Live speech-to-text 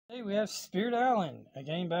Hey, we have Spirit Island, a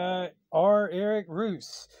game by R. Eric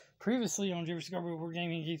Roos. Previously on Jeffrey Scarborough Board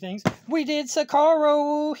Gaming Geek Things, we did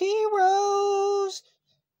Sakaro Heroes,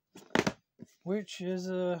 which is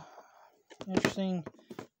a interesting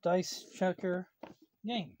dice chucker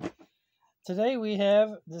game. Today we have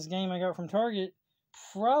this game I got from Target,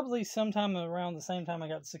 probably sometime around the same time I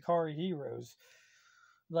got Sakari Heroes,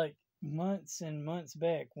 like months and months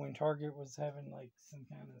back when Target was having like some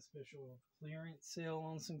kind of special clearance sale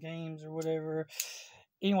on some games or whatever.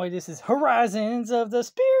 Anyway, this is Horizons of the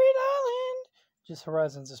Spirit Island. Just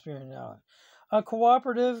Horizons of Spirit Island. A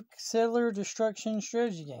cooperative settler destruction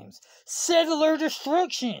strategy games. Settler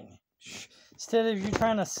destruction! Instead of you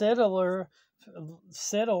trying to settle,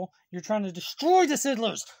 you're trying to destroy the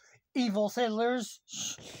settlers. Evil settlers.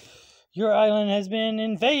 Your island has been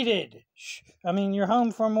invaded. Your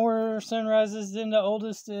home for more sunrises than the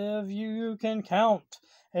oldest of you can count.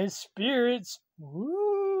 As spirits,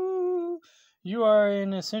 woo, you are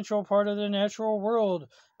an essential part of the natural world,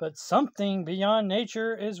 but something beyond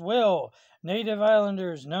nature as well. Native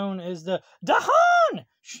islanders, known as the Dahan,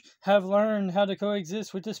 have learned how to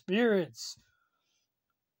coexist with the spirits.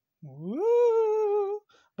 Woo,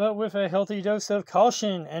 but with a healthy dose of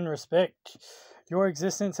caution and respect. Your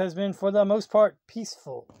existence has been, for the most part,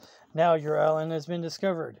 peaceful. Now your island has been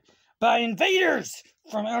discovered by invaders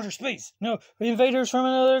from outer space. No, invaders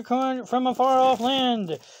from from a far-off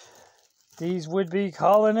land. These would-be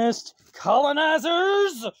colonizers,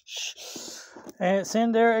 and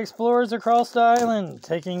send their explorers across the island,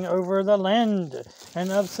 taking over the land and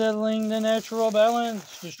upsettling the natural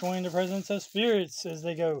balance, destroying the presence of spirits as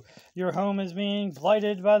they go. Your home is being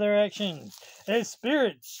blighted by their actions. As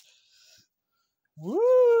spirits, woo!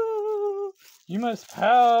 You must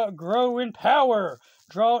grow in power,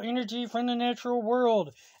 draw energy from the natural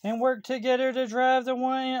world, and work together to drive the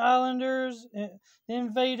islanders,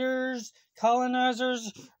 invaders,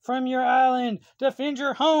 colonizers from your island. Defend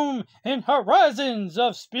your home in Horizons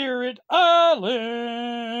of Spirit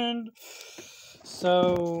Island.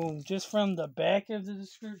 So, just from the back of the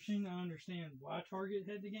description, I understand why Target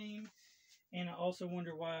had the game. And I also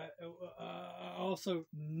wonder why. I also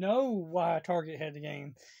know why Target had the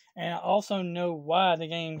game, and I also know why the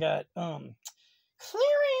game got clearanced,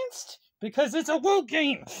 because it's a woke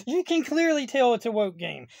game. You can clearly tell it's a woke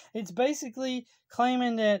game. It's basically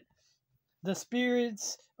claiming that the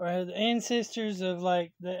spirits or the ancestors of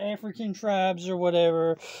like the African tribes or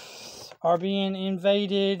whatever are being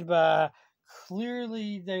invaded by.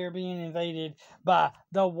 Clearly, they are being invaded by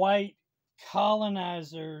the white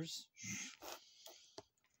colonizers.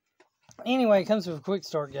 Anyway, it comes with a quick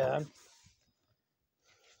start guide.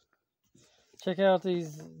 Check out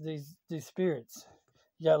these spirits.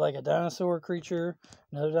 You got like a dinosaur creature,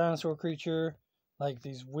 another dinosaur creature, like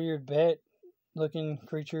these weird bat looking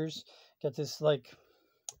creatures. Got this like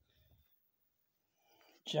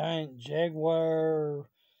giant jaguar,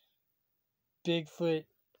 Bigfoot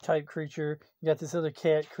type creature. You got this other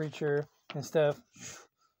cat creature and stuff.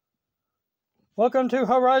 Welcome to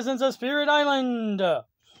Horizons of Spirit Island!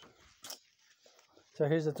 So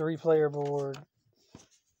here's a 3-player board.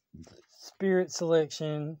 Spirit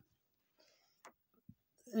selection.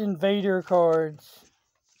 Invader cards.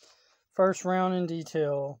 First round in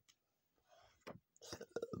detail.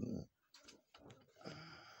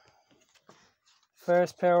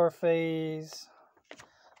 First power phase.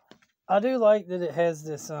 I do like that it has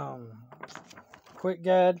this quick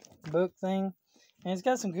guide book thing. And it's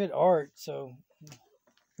got some good art, so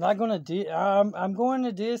I'm going to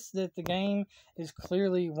diss that the game is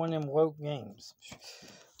clearly one of them woke games.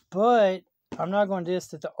 But I'm not going to diss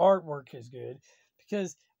that the artwork is good,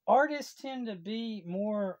 because artists tend to be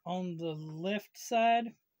more on the left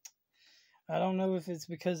side. I don't know if it's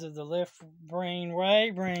because of the left brain,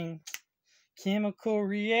 right brain chemical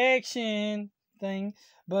reaction thing,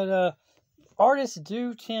 but artists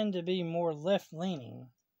do tend to be more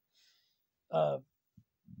left-leaning.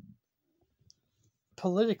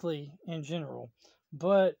 Politically in general,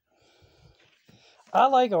 but I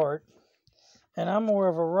like art, and I'm more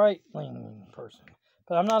of a right-leaning person,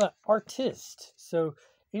 but I'm not an artist, so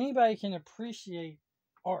anybody can appreciate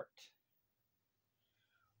art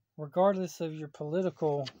regardless of your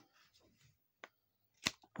political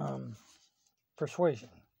persuasion.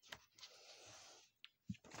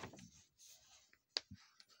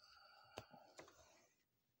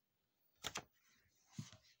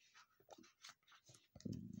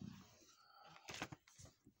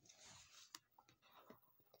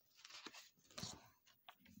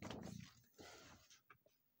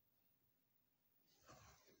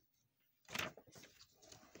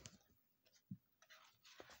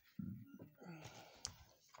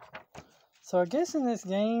 So I guess in this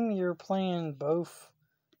game you're playing both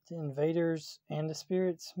the invaders and the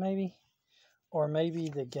spirits, maybe? Or maybe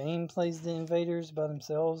the game plays the invaders by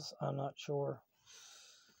themselves. I'm not sure.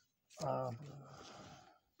 Golly,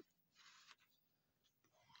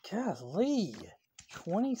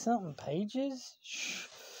 20-something pages?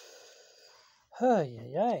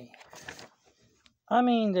 Hey. I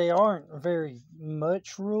mean, they aren't very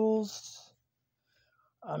much rules.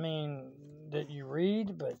 I mean, that you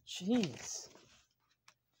read, but jeez.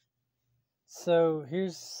 So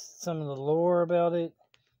here's some of the lore about it.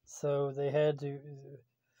 So they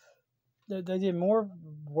did more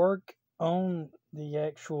work on the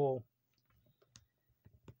actual.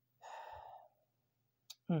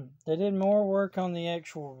 They did more work on the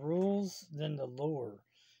actual rules than the lore.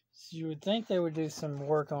 So you would think they would do some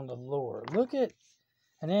work on the lore. Look at,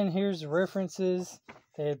 and then here's the references.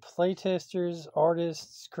 They had playtesters,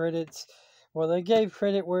 artists, credits. Well, they gave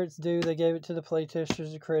credit where it's due. They gave it to the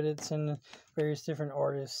playtesters, the credits, and various different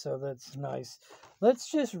artists, so that's nice.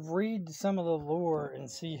 Let's just read some of the lore and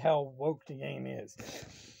see how woke the game is.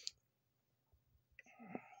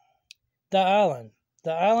 The island.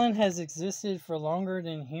 The island has existed for longer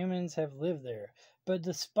than humans have lived there. But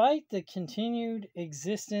despite the continued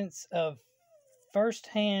existence of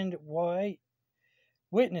first-hand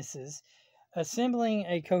witnesses, assembling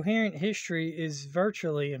a coherent history is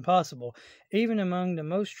virtually impossible, even among the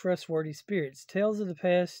most trustworthy spirits. Tales of the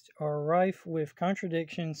past are rife with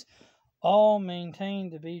contradictions, all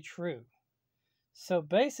maintained to be true. So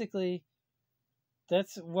basically,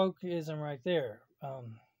 that's wokeism right there,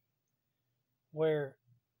 where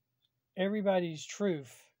everybody's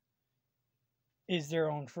truth is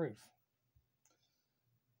their own truth.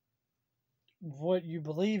 What you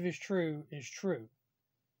believe is true is true.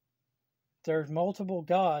 There's multiple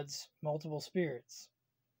gods, multiple spirits.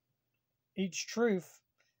 Each truth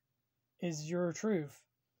is your truth,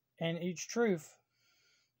 and each truth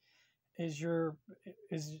is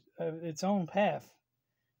its own path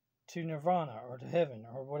to nirvana or to heaven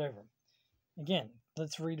or whatever. Again,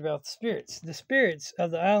 let's read about the spirits. The spirits of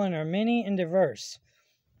the island are many and diverse.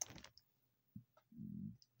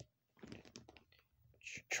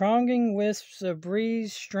 Thronging wisps of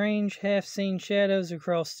breeze, strange half-seen shadows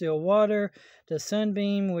across still water, the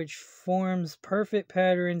sunbeam which forms perfect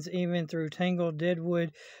patterns even through tangled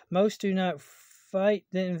deadwood. Most do not fight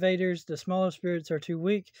the invaders. The smaller spirits are too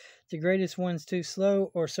weak, the greatest ones too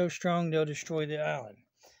slow, or so strong they'll destroy the island.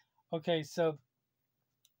 Okay, so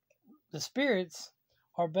the spirits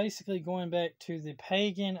are basically going back to the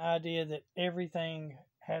pagan idea that everything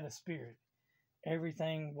had a spirit.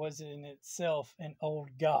 Everything was in itself an old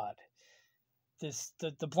god. This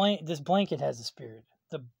blanket has a spirit.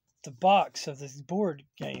 The box of this board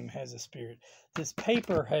game has a spirit. This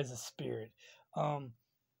paper has a spirit.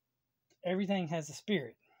 Everything has a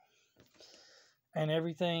spirit, and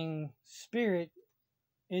everything spirit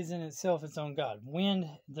is in itself its own god. Wind,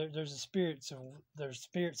 there's spirits of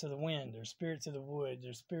the wind. There's spirits of the wood.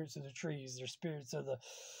 There's spirits of the trees. There's spirits of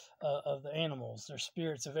the animals. There's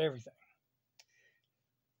spirits of everything.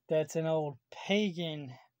 That's an old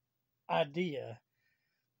pagan idea,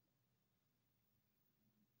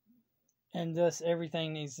 and thus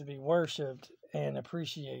everything needs to be worshipped and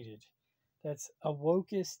appreciated. That's a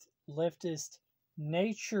wokest, leftist,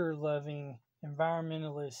 nature-loving,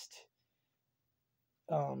 environmentalist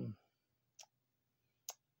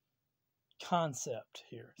concept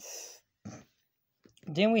here.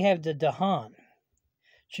 Then we have the Dahan.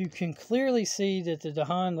 You can clearly see that the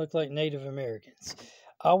Dahan look like Native Americans.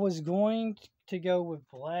 I was going to go with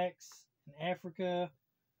blacks in Africa,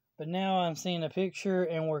 but now I'm seeing a picture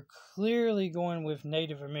and we're clearly going with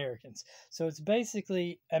Native Americans. So it's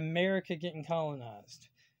basically America getting colonized.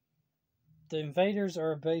 The invaders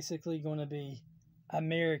are basically going to be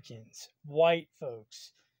Americans, white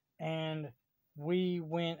folks, and we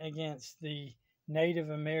went against the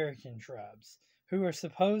Native American tribes, who are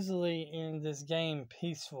supposedly in this game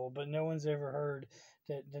peaceful, but no one's ever heard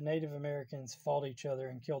that the Native Americans fought each other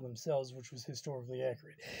and killed themselves, which was historically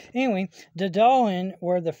accurate. Anyway, the Dahan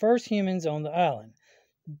were the first humans on the island.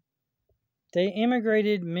 They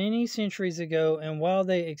immigrated many centuries ago, and while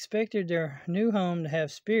they expected their new home to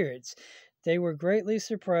have spirits, they were greatly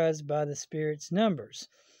surprised by the spirits' numbers,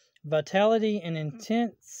 vitality, and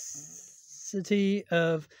intensity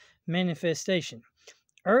of manifestation.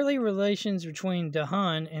 Early relations between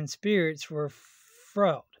Dahan and spirits were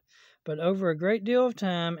fraught, but over a great deal of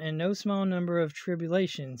time and no small number of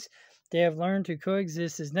tribulations, they have learned to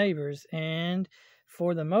coexist as neighbors and,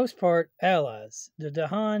 for the most part, allies. The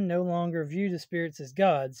Dahan no longer view the spirits as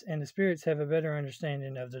gods, and the spirits have a better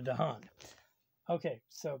understanding of the Dahan. Okay,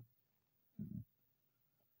 so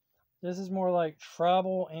This is more like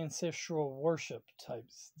tribal ancestral worship type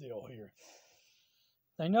deal here.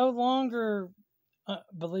 They no longer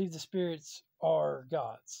believe the spirits are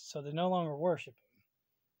gods, so they no longer worship them,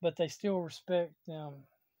 but they still respect them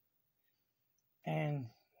and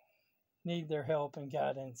need their help and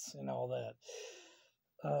guidance and all that.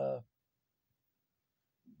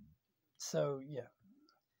 So yeah,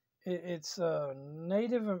 it's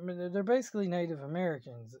native. They're basically Native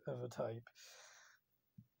Americans of a type.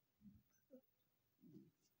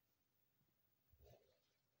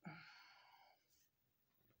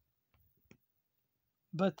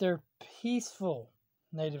 But they're peaceful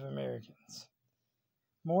Native Americans,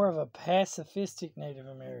 more of a pacifistic Native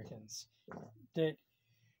Americans that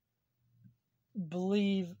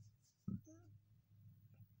believe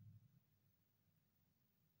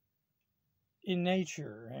in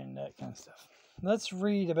nature and that kind of stuff. Let's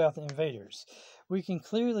read about the invaders. We can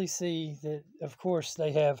clearly see that, of course,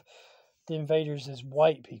 they have the invaders as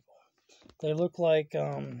white people. They look like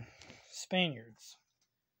Spaniards.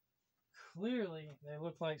 Clearly, they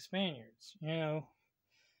look like Spaniards,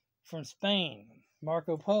 from Spain,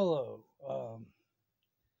 Marco Polo,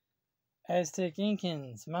 Aztec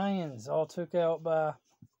Incans, Mayans, all took out by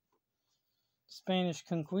Spanish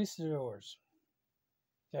conquistadors.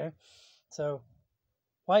 Okay, so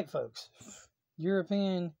white folks,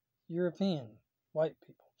 European, white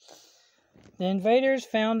people. The invaders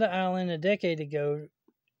found the island a decade ago.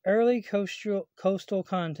 Early coastal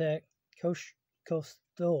contact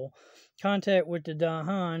with the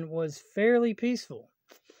Dahan was fairly peaceful.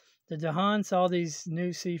 The Dahan saw these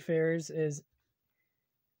new seafarers as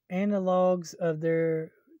analogues of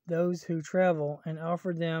those who travel and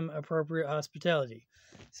offered them appropriate hospitality.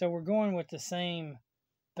 So we're going with the same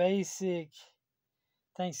basic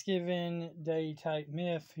Thanksgiving Day type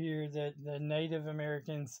myth here that the Native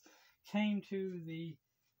Americans came to the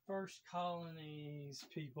first colonies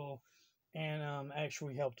people and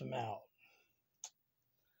actually helped them out,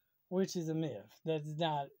 which is a myth. That's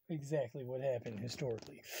not exactly what happened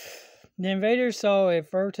historically. The invaders saw a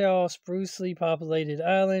fertile, sprucely populated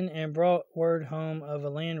island and brought word home of a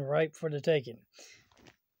land ripe for the taking.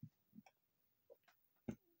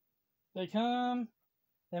 They come,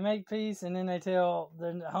 they make peace, and then they tell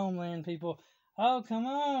the homeland people, oh, come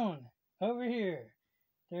on, over here.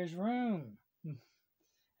 There's room,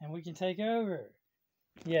 and we can take over.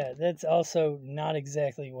 Yeah, that's also not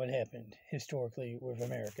exactly what happened historically with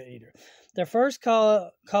America either. The first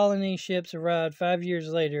colony ships arrived 5 years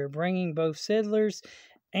later, bringing both settlers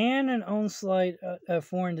and an onslaught of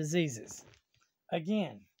foreign diseases.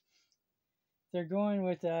 Again, they're going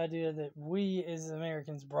with the idea that we as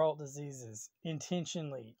Americans brought diseases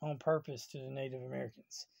intentionally on purpose to the Native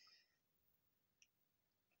Americans.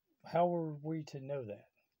 How were we to know that?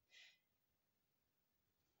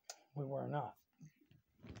 We were not.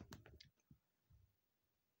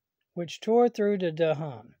 Which tore through the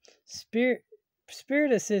Dahan. Spirit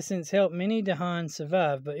assistance helped many Dahan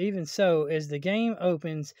survive, but even so, as the game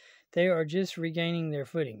opens, they are just regaining their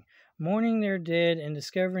footing, mourning their dead and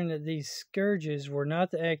discovering that these scourges were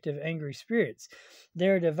not the act of angry spirits. They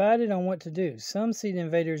are divided on what to do. Some see the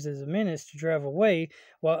invaders as a menace to drive away,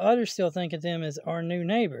 while others still think of them as our new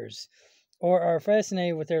neighbors, or are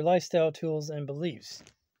fascinated with their lifestyle tools and beliefs.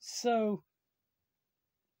 So,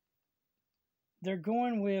 they're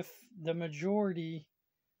going with the majority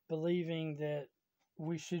believing that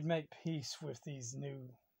we should make peace with these new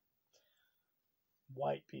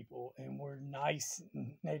white people and we're nice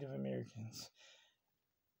Native Americans,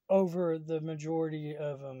 over the majority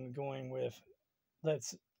of them going with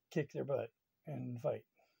let's kick their butt and fight.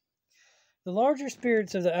 The larger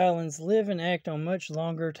spirits of the islands live and act on much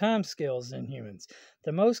longer time scales than humans.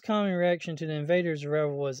 The most common reaction to the invaders'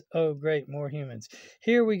 arrival was, oh great, more humans.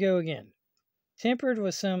 Here we go again. Tempered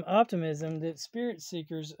with some optimism that spirit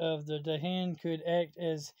seekers of the Dahan could act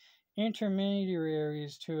as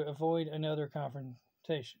intermediaries to avoid another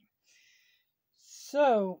confrontation.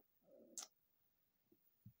 So,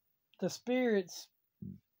 the spirits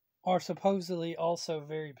are supposedly also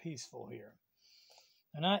very peaceful here.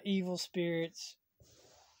 They're not evil spirits.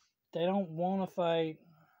 They don't want to fight.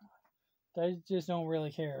 They just don't really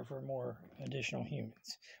care for more additional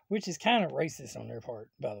humans, which is kind of racist on their part,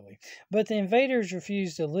 by the way. But the invaders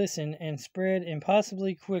refused to listen and spread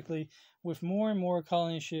impossibly quickly, with more and more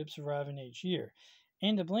colony ships arriving each year.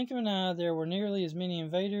 In the blink of an eye, there were nearly as many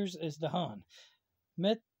invaders as Dahan,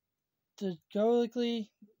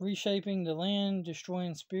 methodically reshaping the land,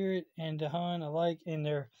 destroying spirit and Dahan alike in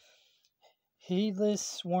their heedless,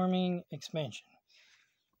 swarming expansion.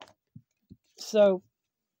 So,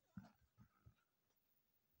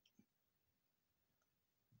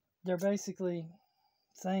 they're basically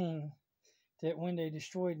saying that when they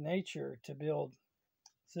destroyed nature to build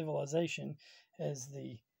civilization, as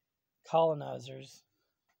the colonizers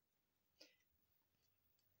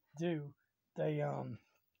do, they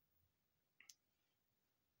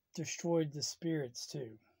destroyed the spirits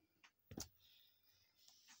too.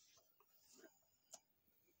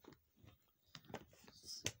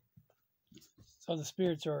 So the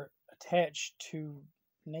spirits are attached to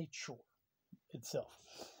nature itself.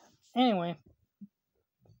 Anyway,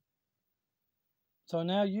 so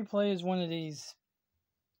now you play as one of these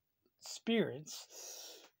spirits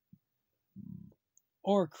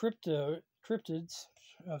or cryptids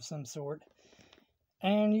of some sort,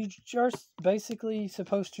 and you just basically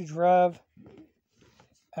supposed to drive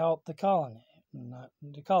out the colony, not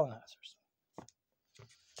the colonizers.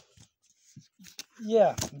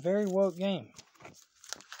 Yeah, very woke game.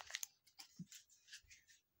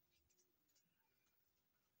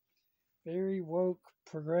 Very woke,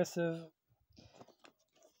 progressive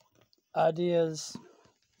ideas,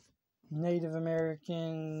 Native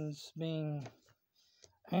Americans being,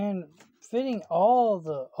 and fitting all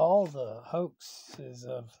the hoaxes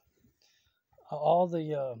of all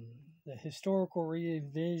the historical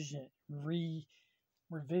revisionist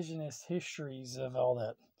histories of all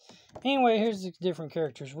that. Anyway, here's the different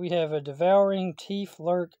characters. We have a devouring teeth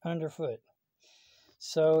lurk underfoot.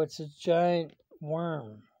 So it's a giant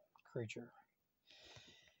worm creature.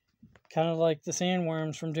 Kind of like the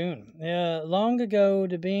sandworms from Dune. Long ago,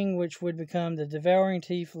 the being which would become the devouring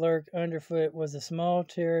teeth lurk underfoot was a small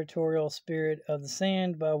territorial spirit of the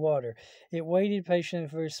sand by water. It waited patiently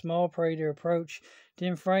for a small prey to approach,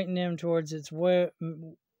 then frightened them towards its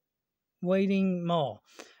waiting maw.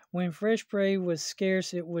 When fresh prey was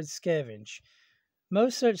scarce, it would scavenge.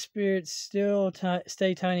 Most such spirits still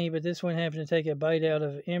stay tiny, but this one happened to take a bite out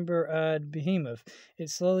of ember-eyed behemoth. It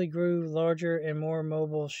slowly grew larger and more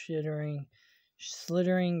mobile,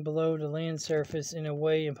 slithering below the land surface in a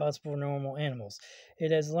way impossible for normal animals.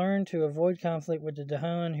 It has learned to avoid conflict with the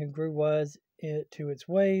Dahan, who grew wise to its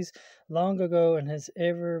ways long ago and has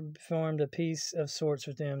ever formed a peace of sorts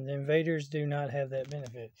with them. The invaders do not have that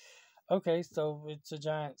benefit. Okay, so it's a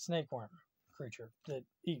giant snakeworm creature that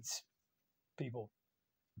eats people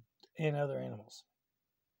and other animals.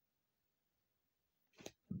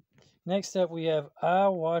 Next up, we have Eyes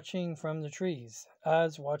watching from the trees.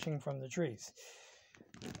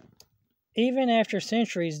 Even after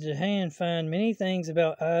centuries, the hand find many things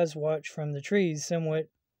about Eyes watch from the trees somewhat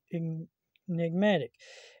enigmatic.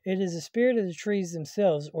 It is the spirit of the trees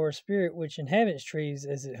themselves, or a spirit which inhabits trees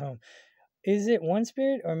as at home. Is it one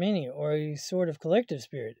spirit or many, or a sort of collective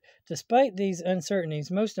spirit? Despite these uncertainties,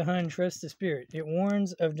 most Dahan trust the spirit. It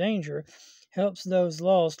warns of danger, helps those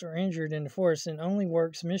lost or injured in the forest, and only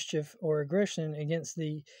works mischief or aggression against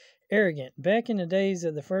the arrogant. Back in the days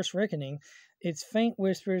of the first reckoning, its faint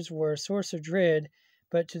whispers were a source of dread,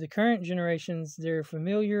 but to the current generations, they're a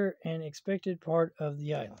familiar and expected part of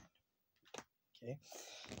the island. Okay.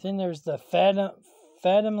 Then there's the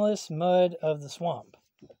fathomless mud of the swamp.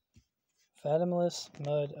 Fathomless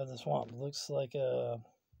mud of the swamp. Looks like a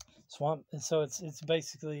swamp, and so it's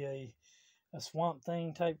basically a swamp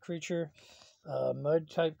thing type creature, mud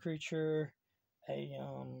type creature, a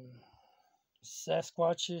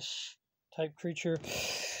Sasquatchish type creature.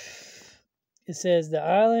 It says the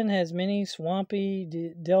island has many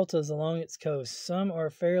swampy deltas along its coast. Some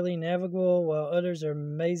are fairly navigable, while others are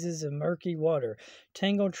mazes of murky water,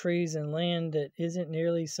 tangled trees, and land that isn't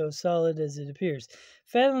nearly so solid as it appears.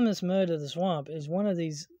 Fathomless mud of the swamp is one of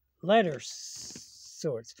these latter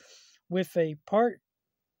sorts. With a part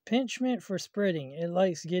pinchment for spreading, it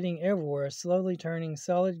likes getting everywhere, slowly turning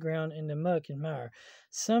solid ground into muck and mire.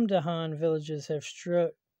 Some Dahan villages have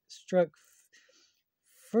struck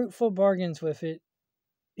fruitful bargains with it,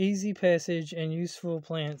 easy passage, and useful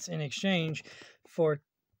plants in exchange for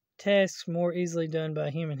tasks more easily done by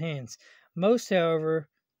human hands. Most, however,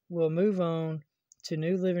 will move on to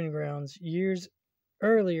new living grounds years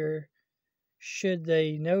earlier should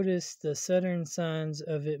they notice the sudden signs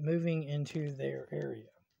of it moving into their area.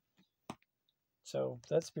 So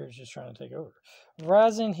that spirit's just trying to take over.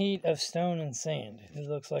 Rising heat of stone and sand. It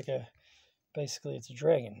looks like basically it's a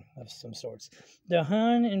dragon of some sorts. The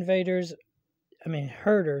Han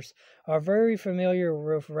herders, are very familiar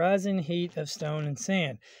with rising heat of stone and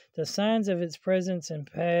sand. The signs of its presence and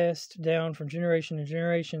passed down from generation to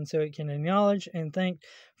generation, so it can acknowledge and thank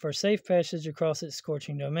for safe passage across its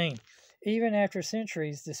scorching domain. Even after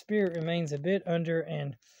centuries, the spirit remains a bit under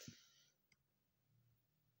and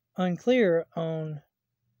unclear on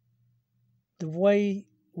the way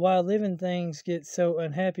why living things get so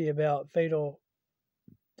unhappy about fatal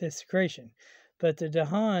desecration. But the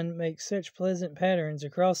Dahan makes such pleasant patterns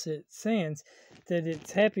across its sands that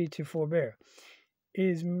it's happy to forbear. It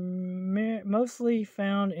is mostly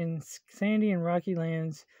found in sandy and rocky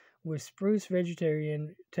lands with spruce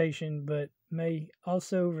vegetation, but may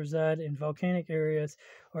also reside in volcanic areas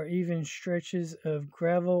or even stretches of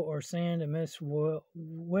gravel or sand amidst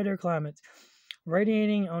wetter climates,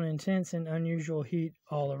 radiating on intense and unusual heat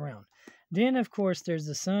all around. Then, of course, there's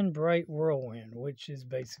the sun-bright whirlwind, which is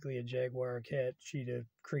basically a jaguar, cat, cheetah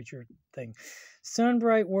creature thing.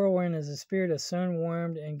 Sun-bright whirlwind is a spirit of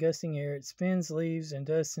sun-warmed and gusting air. It spins leaves and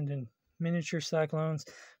dust into miniature cyclones,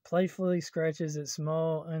 playfully scratches at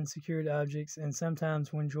small, unsecured objects, and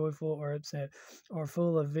sometimes, when joyful or upset or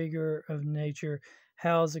full of vigor of nature,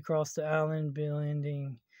 howls across the island,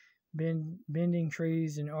 bending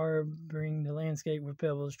trees and arboring the landscape with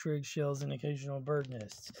pebbles, twigs, shells, and occasional bird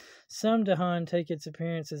nests. Some Dahan take its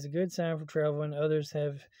appearance as a good sign for travel, and others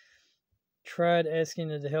have tried asking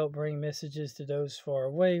it to help bring messages to those far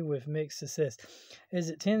away with mixed success, as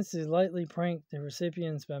it tends to lightly prank the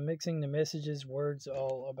recipients by mixing the message's words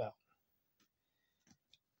all about.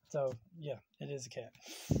 So, yeah, it is a cat.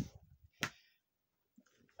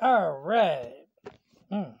 All right.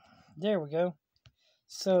 There we go.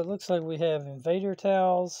 So it looks like we have invader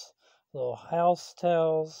towels, little house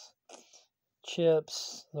towels,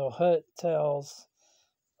 chips, little hut towels,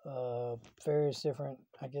 various different,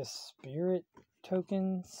 I guess, spirit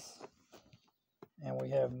tokens. And we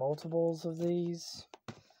have multiples of these.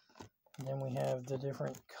 And then we have the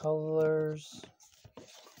different colors.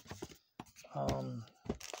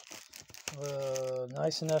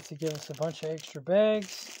 Nice enough to give us a bunch of extra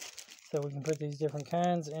bags, so we can put these different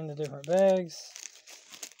kinds into different bags.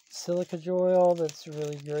 Silica gel, that's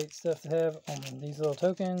really great stuff to have on these little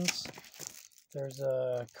tokens. There's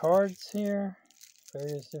cards here,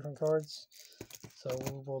 various different cards. So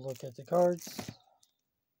we will look at the cards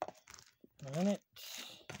in a minute.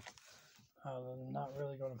 I'm not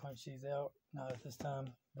really going to punch these out, not at this time,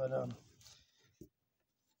 but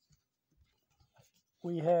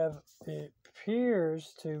we have, it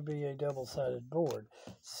appears to be a double-sided board.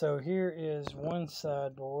 So here is one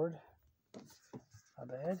side board. My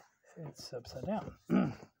bad, it's upside down.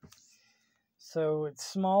 So it's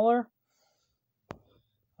smaller.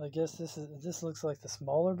 I guess this looks like the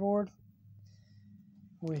smaller board.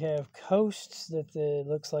 We have coasts that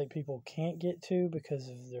looks like people can't get to because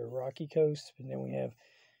of their rocky coasts, and then we have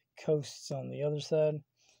coasts on the other side.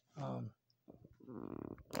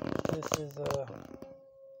 This is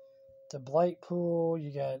the Blight pool.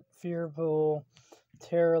 You got Fear pool,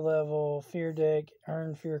 Terror level, Fear deck,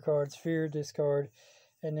 earn Fear cards, Fear discard,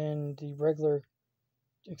 and then the regular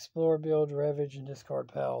Explore, Build, Ravage, and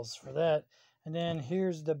discard pals for that. And then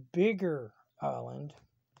here's the bigger island.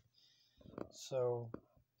 So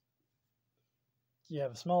you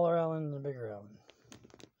have a smaller island and a bigger island.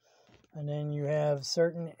 And then you have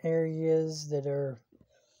certain areas that are,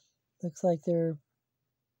 looks like they're,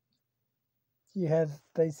 you have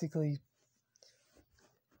basically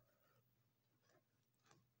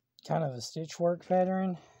kind of a stitchwork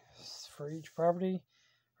pattern for each property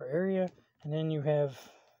or area. And then you have,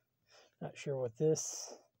 not sure what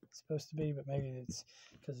this is supposed to be, but maybe it's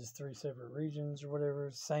because it's 3 separate regions or whatever.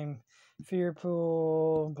 Same Fear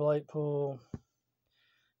pool, Blight pool,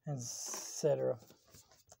 etc.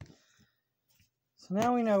 So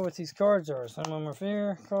now we know what these cards are. Some of them are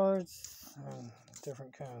Fear cards,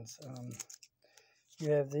 different kinds.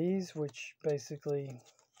 You have these, which basically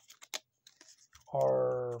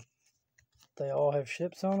are, they all have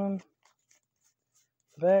ships on them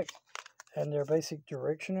back, and they're basic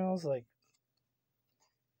directionals, like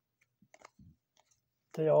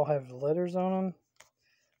they all have letters on them,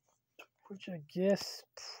 which I guess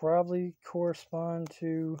probably correspond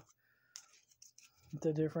to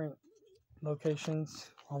the different locations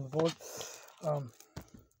on the board.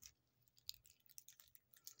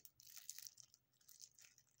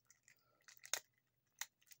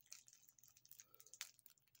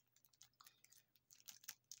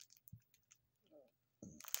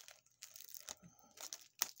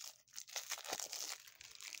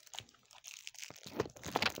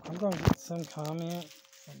 I'm going to get some comment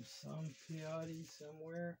from some Piatti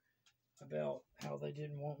somewhere about how they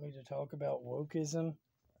didn't want me to talk about wokeism.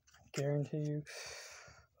 I guarantee you.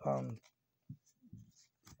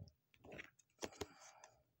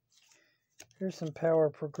 Here's some power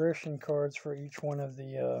progression cards for each one of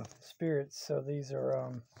the spirits. So these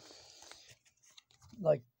are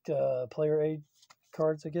like player aid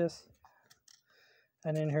cards, I guess.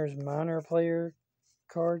 And then here's minor player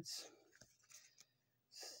cards.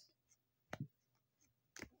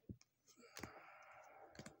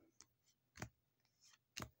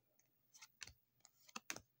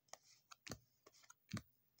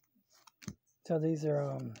 So these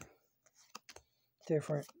are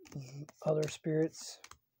different other spirits.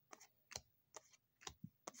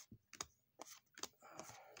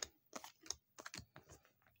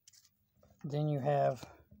 Then you have,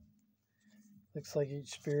 looks like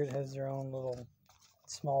each spirit has their own little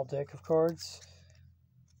small deck of cards.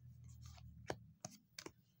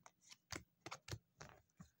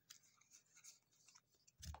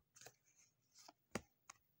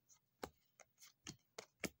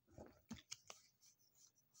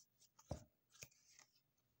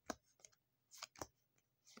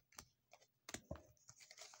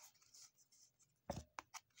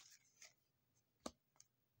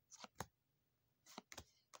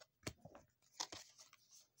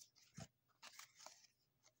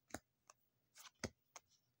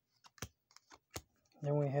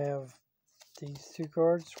 Then we have these two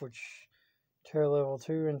cards, which Terra level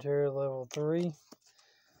 2 and Terra level 3.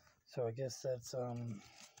 So I guess that's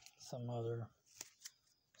some other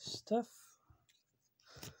stuff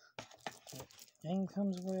that the game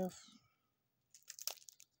comes with.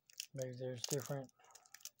 Maybe there's different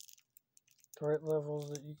threat levels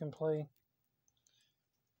that you can play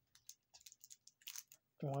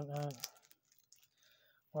and whatnot.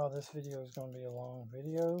 Wow, this video is going to be a long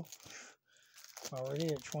video. Already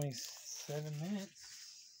at 27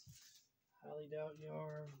 minutes. Highly doubt y'all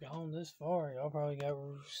are gone this far. Y'all probably got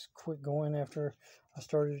quit going after I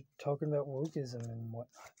started talking about wokeism and whatnot.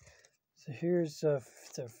 So here's the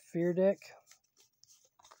fear deck.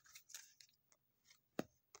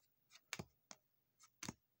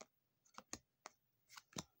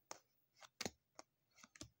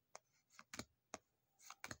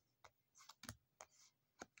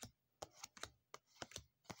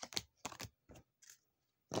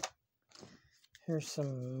 Here's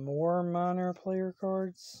some more minor player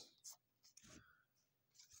cards.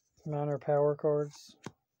 Minor power cards.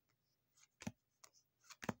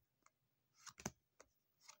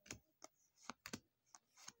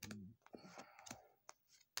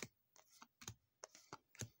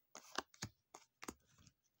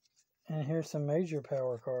 And here's some major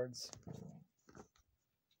power cards.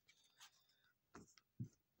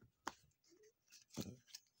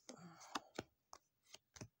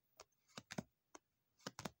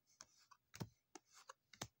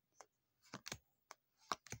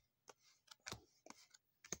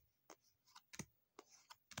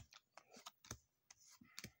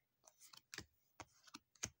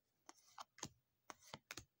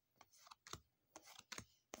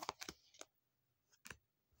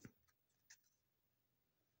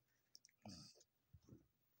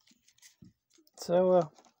 So,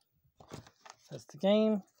 that's the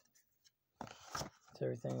game. That's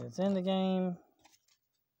everything that's in the game.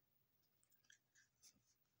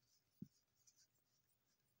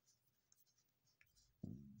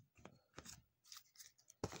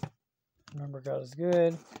 Remember, God is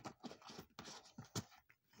good.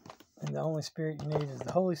 And the only spirit you need is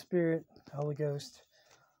the Holy Spirit, the Holy Ghost.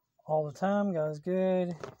 All the time, God is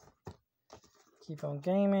good. Keep on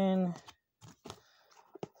gaming.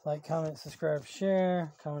 Like, comment, subscribe,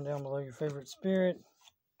 share. Comment down below your favorite spirit.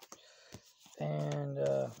 And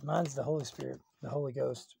mine's the Holy Spirit, the Holy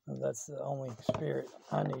Ghost. That's the only spirit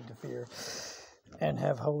I need to fear. And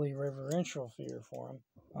have holy reverential fear for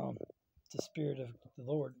him. The Spirit of the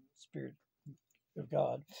Lord, Spirit of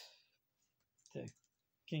God. The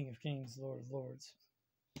King of Kings, Lord of Lords.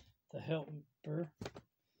 The Helper.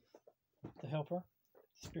 The Helper.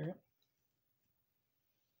 Spirit.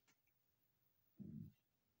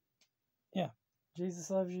 Yeah. Jesus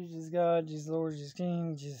loves you. Jesus is God. Jesus is Lord. Jesus is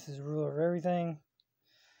King. Jesus is the ruler of everything.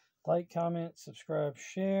 Like, comment, subscribe,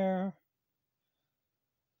 share.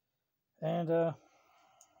 And, I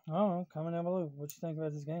don't know. Comment down below what you think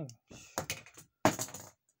about this game.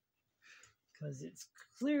 Because it's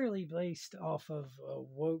clearly based off of a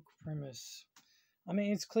woke premise. I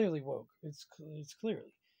mean, it's clearly woke. It's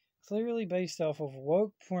clearly based off of a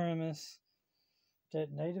woke premise that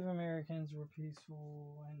Native Americans were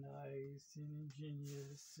peaceful and nice and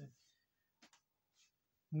ingenious and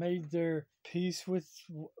made their peace with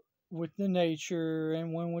the nature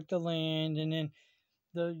and one with the land, and then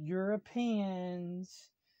the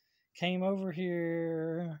Europeans came over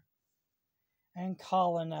here and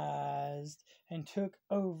colonized and took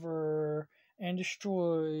over and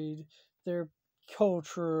destroyed their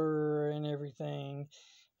culture and everything,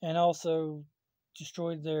 and also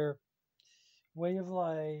destroyed their way of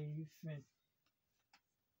life and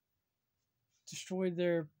destroyed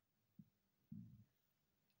their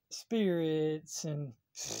spirits and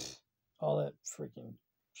all that freaking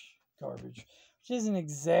garbage, which isn't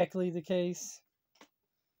exactly the case.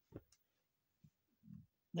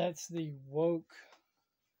 That's the woke,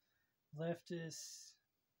 leftist,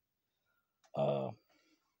 uh,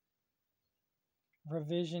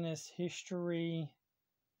 revisionist history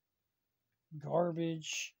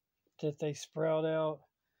garbage that they sprout out.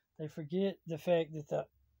 They forget the fact that the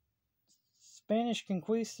Spanish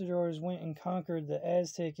conquistadors went and conquered the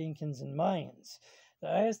Aztec, Incans, and Mayans. The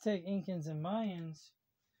Aztec, Incans, and Mayans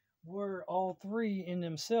were all three in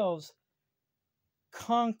themselves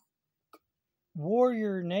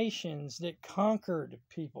warrior nations that conquered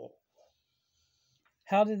people.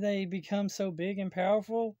 How did they become so big and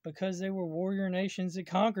powerful? Because they were warrior nations that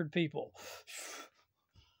conquered people.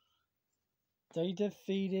 They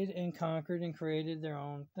defeated and conquered and created their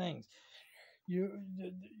own things. You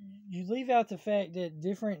leave out the fact that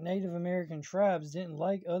different Native American tribes didn't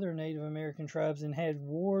like other Native American tribes and had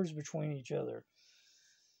wars between each other.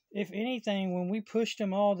 If anything, when we pushed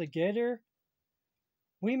them all together,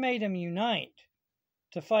 we made them unite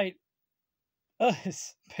to fight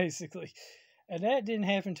us, basically. And that didn't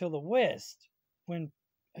happen until the West, when,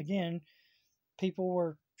 again, people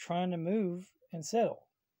were trying to move and settle.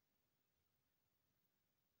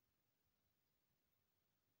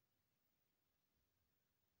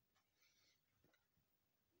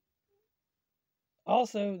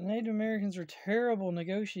 Also, Native Americans are terrible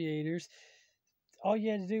negotiators. All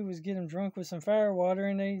you had to do was get them drunk with some firewater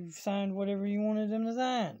and they signed whatever you wanted them to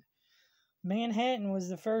sign. Manhattan was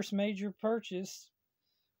the first major purchase,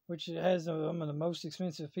 which has the most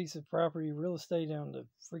expensive piece of property real estate on the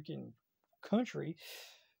freaking country,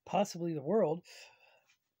 possibly the world.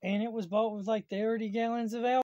 And it was bought with like 30 gallons of alcohol.